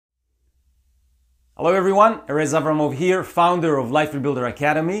Hello everyone, Erez Avramov here, founder of Life Rebuilder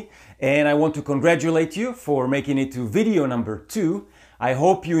Academy, and I want to congratulate you for making it to video number 2. I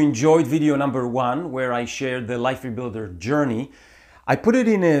hope you enjoyed video number 1 where I shared the Life Rebuilder journey. I put it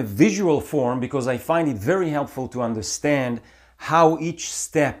in a visual form because I find it very helpful to understand how each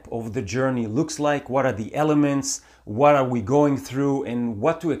step of the journey looks like, what are the elements, what are we going through, and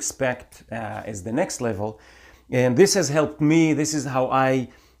what to expect as the next level. And this has helped me. This is how I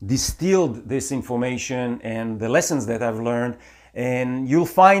distilled this information and the lessons that I've learned. And you'll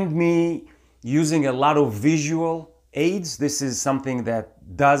find me using a lot of visual aids. This is something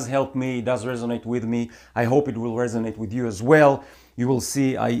that does help me, does resonate with me. I hope it will resonate with you as well. You will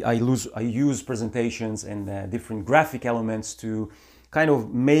see I use presentations and different graphic elements to kind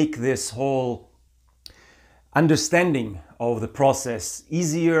of make this whole understanding of the process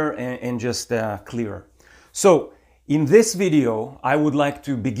easier and just clearer. So in this video, I would like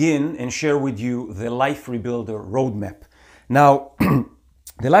to begin and share with you the Life Rebuilder Roadmap. Now,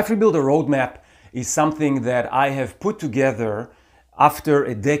 the Life Rebuilder Roadmap is something that I have put together after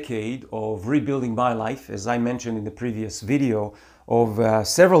a decade of rebuilding my life, as I mentioned in the previous video, of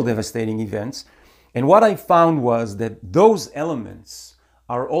several devastating events. And what I found was that those elements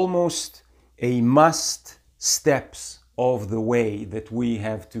are almost a must steps of the way that we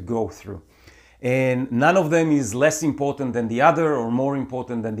have to go through. And none of them is less important than the other or more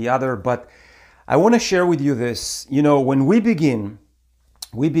important than the other. But I want to share with you this. You know, when we begin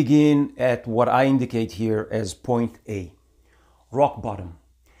at what I indicate here as point A, rock bottom.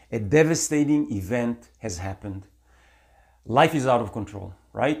 A devastating event has happened. Life is out of control,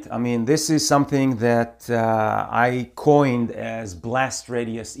 right? I mean, this is something that I coined as blast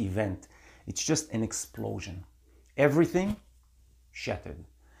radius event. It's just an explosion. Everything shattered.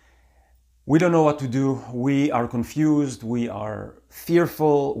 We don't know what to do. We are confused. We are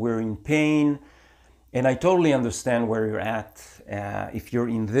fearful. We're in pain. And I totally understand where you're at if you're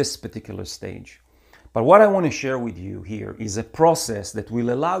in this particular stage. But what I want to share with you here is a process that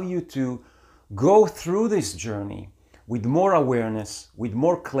will allow you to go through this journey with more awareness, with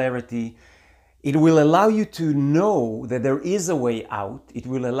more clarity. It will allow you to know that there is a way out. It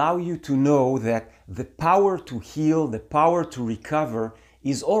will allow you to know that the power to heal, the power to recover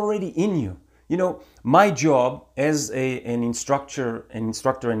is already in you. You know, my job as an instructor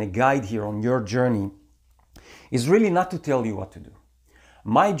and a guide here on your journey is really not to tell you what to do.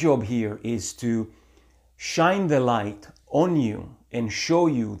 My job here is to shine the light on you and show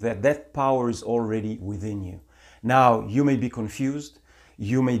you that that power is already within you. Now, you may be confused,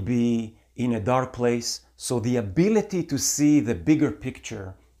 you may be in a dark place, so the ability to see the bigger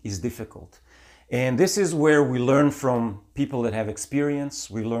picture is difficult. And this is where we learn from people that have experience,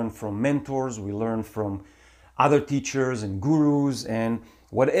 we learn from mentors, we learn from other teachers and gurus, and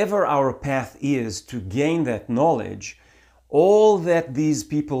whatever our path is to gain that knowledge, all that these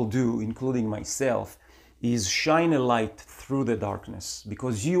people do, including myself, is shine a light through the darkness,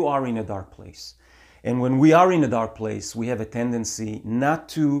 because you are in a dark place. And when we are in a dark place, we have a tendency not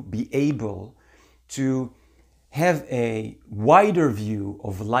to be able to have a wider view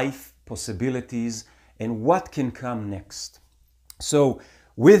of life possibilities and what can come next. So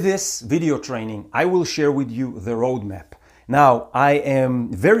with this video training, I will share with you the roadmap. Now, I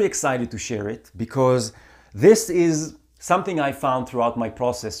am very excited to share it because this is something I found throughout my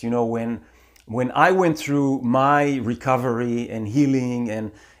process. You know, when I went through my recovery and healing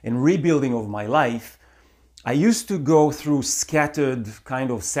and rebuilding of my life, I used to go through scattered kind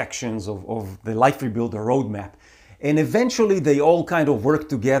of sections of the Life Rebuilder roadmap. And eventually they all kind of work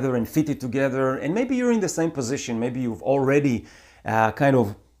together and fit it together. And maybe you're in the same position. Maybe you've already kind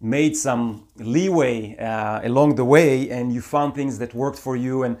of made some leeway along the way and you found things that worked for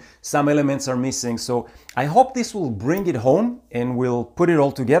you and some elements are missing. So I hope this will bring it home and we'll put it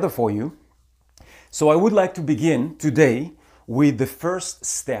all together for you. So I would like to begin today with the first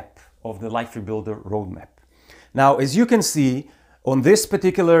step of the Life Rebuilder roadmap. Now, as you can see on this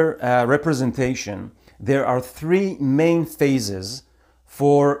particular representation, there are 3 main phases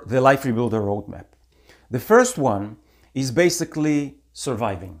for the Life Rebuilder roadmap. The first one is basically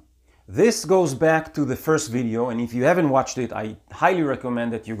surviving. This goes back to the first video, and if you haven't watched it, I highly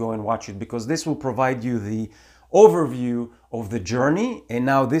recommend that you go and watch it because this will provide you the overview of the journey, and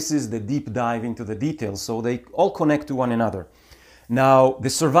now this is the deep dive into the details, so they all connect to one another. Now, the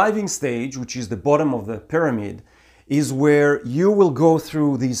surviving stage, which is the bottom of the pyramid, is where you will go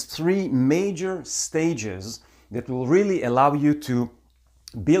through these 3 major stages that will really allow you to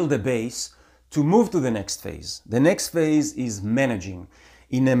build a base to move to the next phase. The next phase is managing.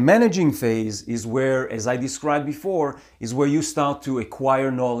 In a managing phase is where, as I described before, is where you start to acquire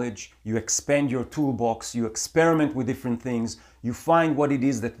knowledge, you expand your toolbox, you experiment with different things, you find what it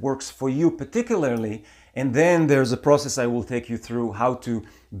is that works for you particularly, and then there's a process I will take you through how to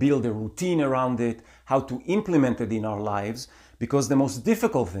build a routine around it, how to implement it in our lives, because the most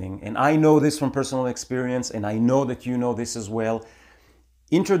difficult thing, and I know this from personal experience, and I know that you know this as well,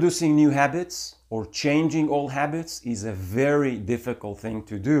 introducing new habits or changing old habits is a very difficult thing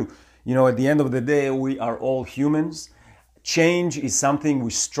to do. You know, at the end of the day, we are all humans. Change is something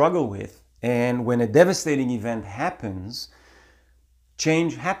we struggle with. And when a devastating event happens,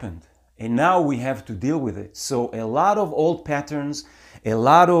 change happened. And now we have to deal with it. So a lot of old patterns, a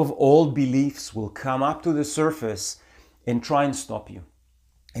lot of old beliefs will come up to the surface and try and stop you.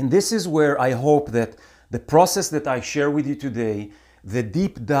 And this is where I hope that the process that I share with you today, the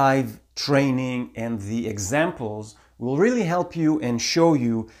deep dive training and the examples will really help you and show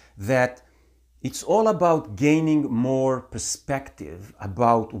you that it's all about gaining more perspective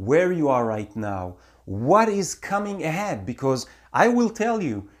about where you are right now, what is coming ahead, because I will tell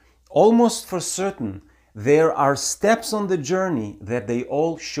you, almost for certain, there are steps on the journey that they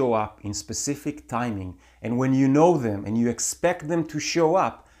all show up in specific timing. And when you know them and you expect them to show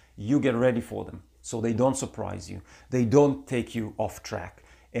up, you get ready for them. So they don't surprise you. They don't take you off track.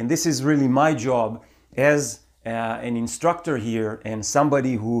 And this is really my job as an instructor here and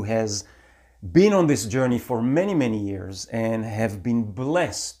somebody who has been on this journey for many, many years and have been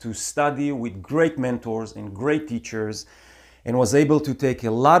blessed to study with great mentors and great teachers and was able to take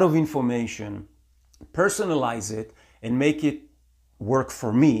a lot of information, personalize it, and make it work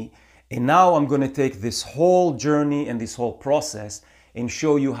for me. And now I'm going to take this whole journey and this whole process and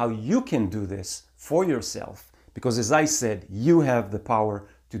show you how you can do this for yourself. Because as I said, you have the power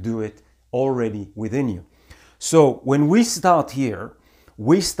to do it already within you. So when we start here,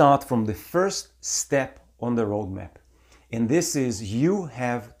 we start from the first step on the roadmap. And this is you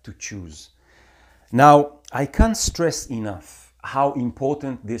have to choose. Now, I can't stress enough how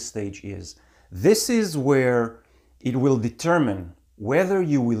important this stage is. This is where it will determine whether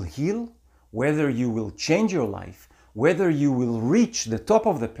you will heal, whether you will change your life, whether you will reach the top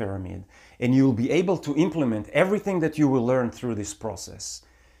of the pyramid, and you'll be able to implement everything that you will learn through this process.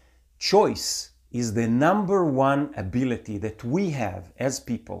 Choice is the number one ability that we have as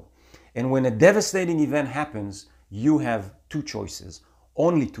people. And when a devastating event happens, you have two choices,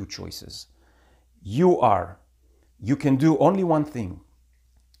 only two choices. You can do only one thing.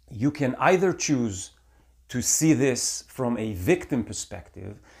 You can either choose to see this from a victim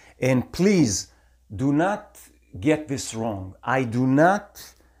perspective, and please do not get this wrong. I do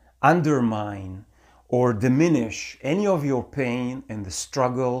not undermine or diminish any of your pain and the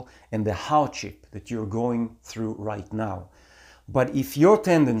struggle and the hardship that you're going through right now. But if your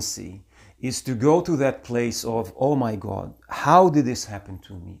tendency is to go to that place of, oh my God, how did this happen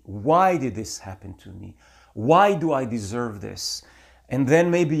to me? Why did this happen to me? Why do I deserve this? And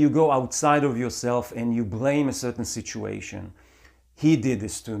then maybe you go outside of yourself and you blame a certain situation. He did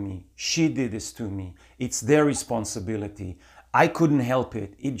this to me. She did this to me. It's their responsibility. I couldn't help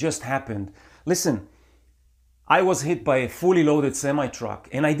it. It just happened. Listen, I was hit by a fully loaded semi-truck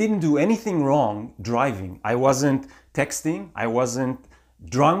and I didn't do anything wrong driving. I wasn't texting. I wasn't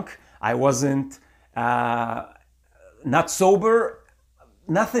drunk. I wasn't not sober.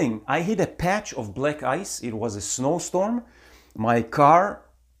 Nothing. I hit a patch of black ice. It was a snowstorm. My car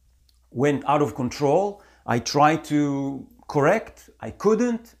went out of control. I tried to correct. I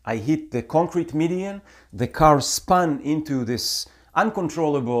couldn't. I hit the concrete median. The car spun into this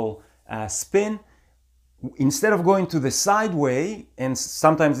uncontrollable spin. Instead of going to the sideway, and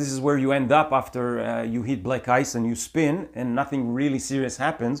sometimes this is where you end up after you hit black ice and you spin and nothing really serious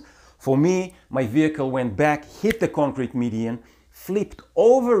happens. For me, my vehicle went back, hit the concrete median, flipped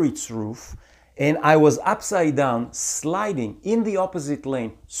over its roof, and I was upside down, sliding in the opposite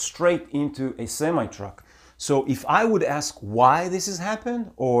lane straight into a semi-truck. So if I would ask why this has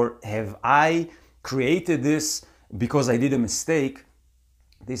happened, or have I created this because I did a mistake,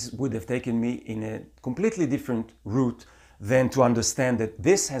 this would have taken me in a completely different route than to understand that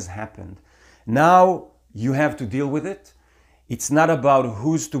this has happened. Now you have to deal with it. It's not about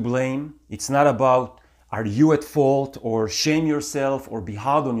who's to blame. It's not about are you at fault or shame yourself or be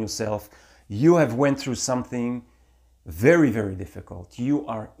hard on yourself. You have went through something very, very difficult. You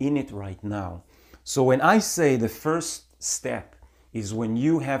are in it right now. So when I say the first step is when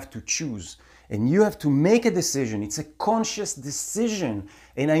you have to choose and you have to make a decision, it's a conscious decision.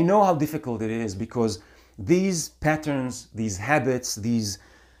 And I know how difficult it is because these patterns, these habits, these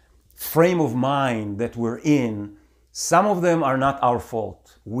frame of mind that we're in Some of them are not our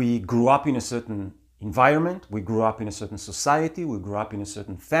fault. We grew up in a certain environment, we grew up in a certain society, we grew up in a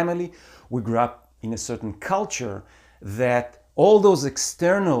certain family, we grew up in a certain culture that all those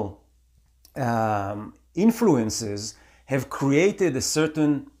external influences have created a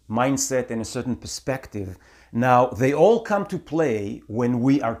certain mindset and a certain perspective. Now, they all come to play when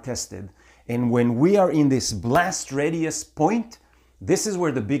we are tested. And when we are in this blast radius point, this is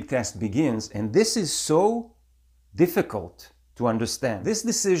where the big test begins. And this is so difficult to understand. This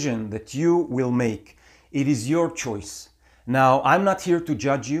decision that you will make, it is your choice. Now, I'm not here to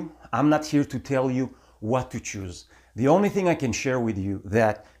judge you. I'm not here to tell you what to choose. The only thing I can share with you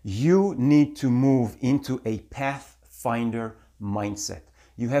that you need to move into a pathfinder mindset.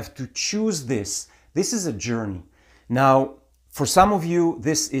 You have to choose this. This is a journey. Now, for some of you,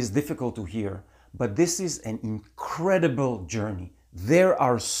 this is difficult to hear, but this is an incredible journey. There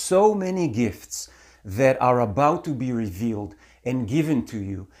are so many gifts that are about to be revealed and given to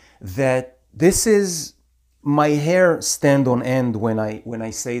you that this is, my hair stand on end when I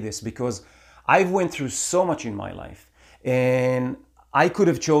say this, because I've went through so much in my life, and I could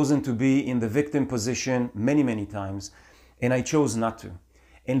have chosen to be in the victim position many, many times, and I chose not to.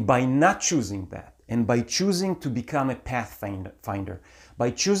 And by not choosing that, and by choosing to become a pathfinder,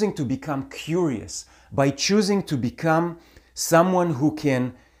 by choosing to become curious, by choosing to become someone who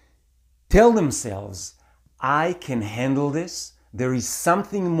can tell themselves, I can handle this, there is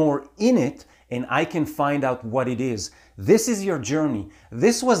something more in it, and I can find out what it is. This is your journey.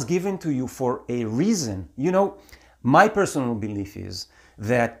 This was given to you for a reason. You know, my personal belief is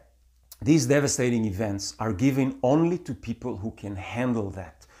that these devastating events are given only to people who can handle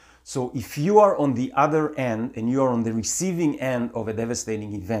that. So if you are on the other end and you are on the receiving end of a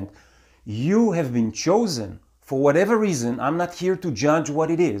devastating event, you have been chosen for whatever reason. I'm not here to judge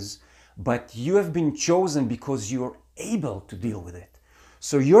what it is, but you have been chosen because you're able to deal with it.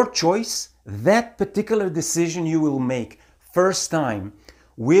 So your choice, that particular decision you will make first time,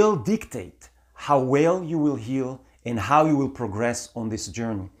 will dictate how well you will heal and how you will progress on this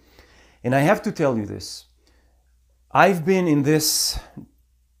journey. And I have to tell you this. I've been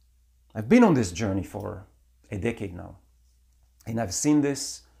on this journey for a decade now. And I've seen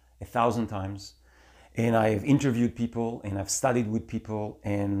this 1,000 times. And I've interviewed people and I've studied with people,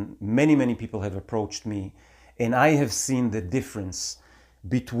 and many, many people have approached me. And I have seen the difference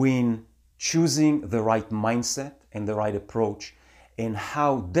between choosing the right mindset and the right approach, and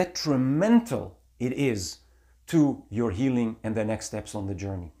how detrimental it is to your healing and the next steps on the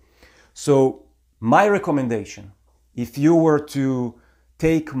journey. So my recommendation, if you were to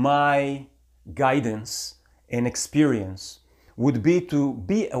take my guidance and experience, would be to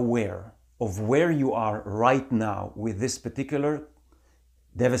be aware of where you are right now with this particular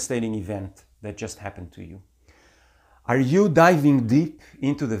devastating event that just happened to you. Are you diving deep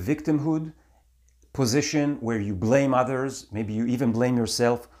into the victimhood position where you blame others, maybe you even blame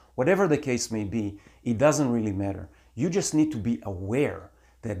yourself? Whatever the case may be, it doesn't really matter. You just need to be aware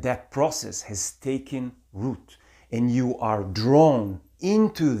that that process has taken root and you are drawn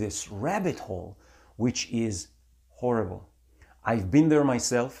into this rabbit hole, which is horrible. I've been there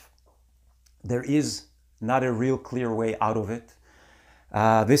myself. There is not a real clear way out of it.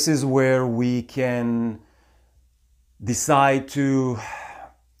 This is where we can decide to,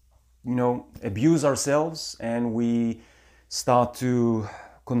 abuse ourselves, and we start to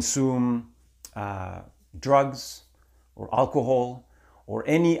consume drugs or alcohol or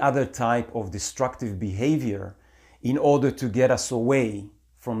any other type of destructive behavior in order to get us away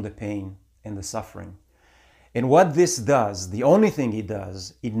from the pain and the suffering. And what this does, the only thing it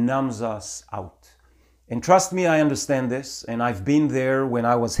does, it numbs us out. And trust me, I understand this, and I've been there when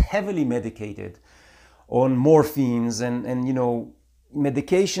I was heavily medicated on morphines and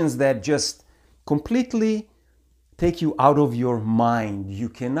medications that just completely take you out of your mind. You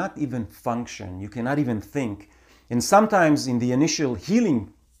cannot even function, you cannot even think. And sometimes in the initial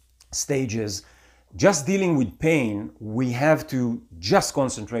healing stages, just dealing with pain, we have to just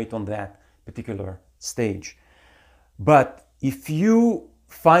concentrate on that particular stage. But if you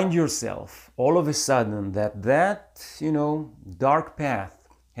find yourself all of a sudden that dark path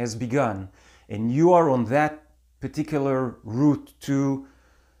has begun, and you are on that particular route to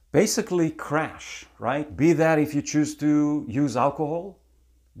basically crash, right? Be that if you choose to use alcohol,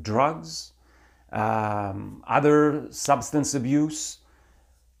 drugs, other substance abuse,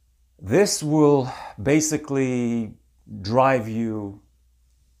 this will basically drive you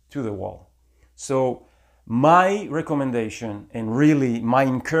to the wall. So my recommendation and really my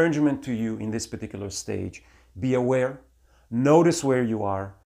encouragement to you in this particular stage, be aware, notice where you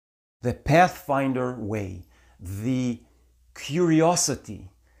are. The Pathfinder way, the curiosity,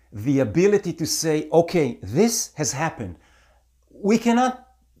 the ability to say, okay, this has happened. We cannot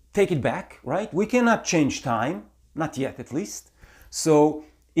take it back, right? We cannot change time, not yet at least. So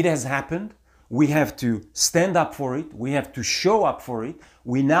it has happened. We have to stand up for it. We have to show up for it.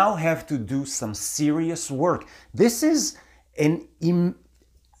 We now have to do some serious work. This is an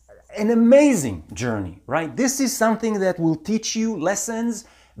amazing journey, right? This is something that will teach you lessons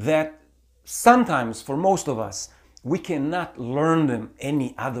that sometimes, for most of us, we cannot learn them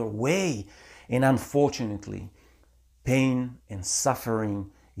any other way. And unfortunately, pain and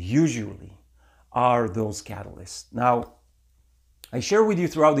suffering usually are those catalysts. Now, I share with you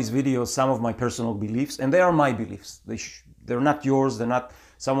throughout these videos some of my personal beliefs, and they are my beliefs. They're not yours, they're not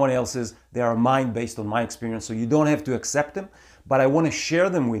someone else's, they are mine based on my experience, so you don't have to accept them, but I want to share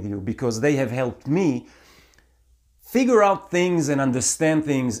them with you because they have helped me figure out things and understand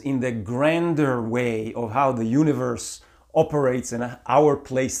things in the grander way of how the universe operates and our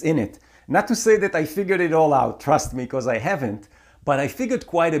place in it. Not to say that I figured it all out, trust me, because I haven't, but I figured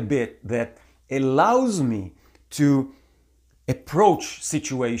quite a bit that allows me to approach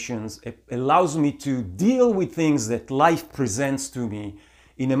situations, it allows me to deal with things that life presents to me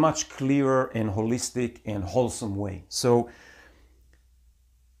in a much clearer and holistic and wholesome way. So,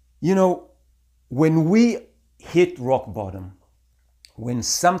 you know, when we hit rock bottom, when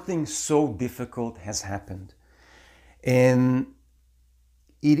something so difficult has happened, and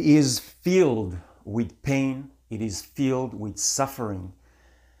it is filled with pain, it is filled with suffering,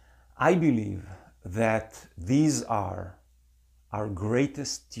 I believe that these are our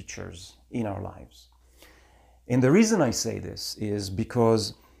greatest teachers in our lives. And the reason I say this is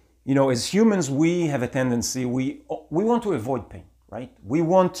because, you know, as humans, we have a tendency, we want to avoid pain, right? We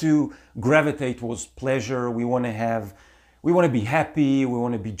want to gravitate towards pleasure, we want to be happy, we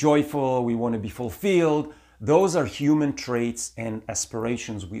want to be joyful, we want to be fulfilled. Those are human traits and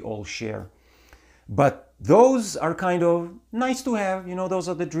aspirations we all share. But those are kind of nice to have, you know, those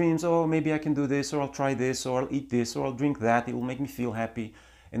are the dreams. Oh, maybe I can do this, or I'll try this, or I'll eat this, or I'll drink that. It will make me feel happy.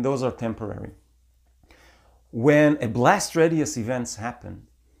 And those are temporary. When a blast radius events happen,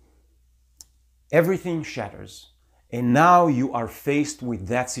 everything shatters. And now you are faced with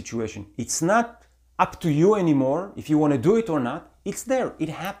that situation. It's not up to you anymore if you want to do it or not. It's there. It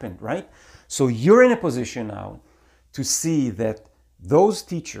happened, right? So you're in a position now to see that those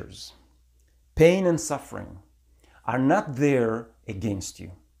teachers, pain and suffering, are not there against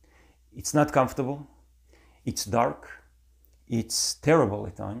you. It's not comfortable, it's dark, it's terrible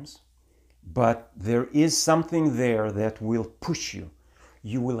at times, but there is something there that will push you.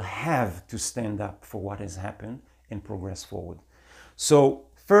 You will have to stand up for what has happened and progress forward. So,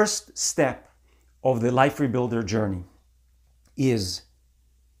 first step of the Life Rebuilder journey is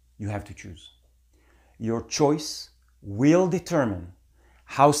you have to choose. Your choice will determine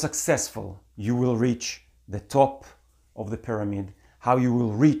how successful you will reach the top of the pyramid, how you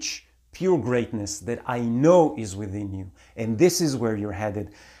will reach pure greatness that I know is within you. And this is where you're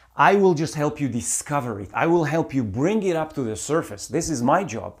headed. I will just help you discover it. I will help you bring it up to the surface. This is my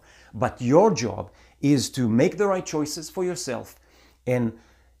job. But your job is to make the right choices for yourself and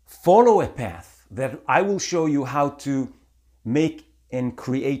follow a path that I will show you how to make and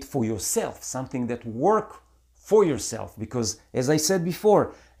create for yourself, something that works for yourself. Because as I said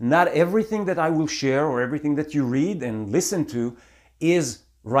before, not everything that I will share or everything that you read and listen to is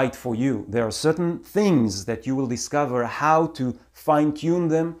right for you. There are certain things that you will discover how to fine-tune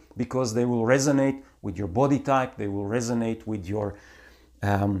them because they will resonate with your body type, they will resonate with your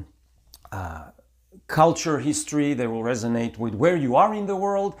culture, history, they will resonate with where you are in the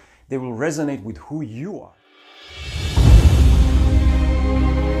world, they will resonate with who you are.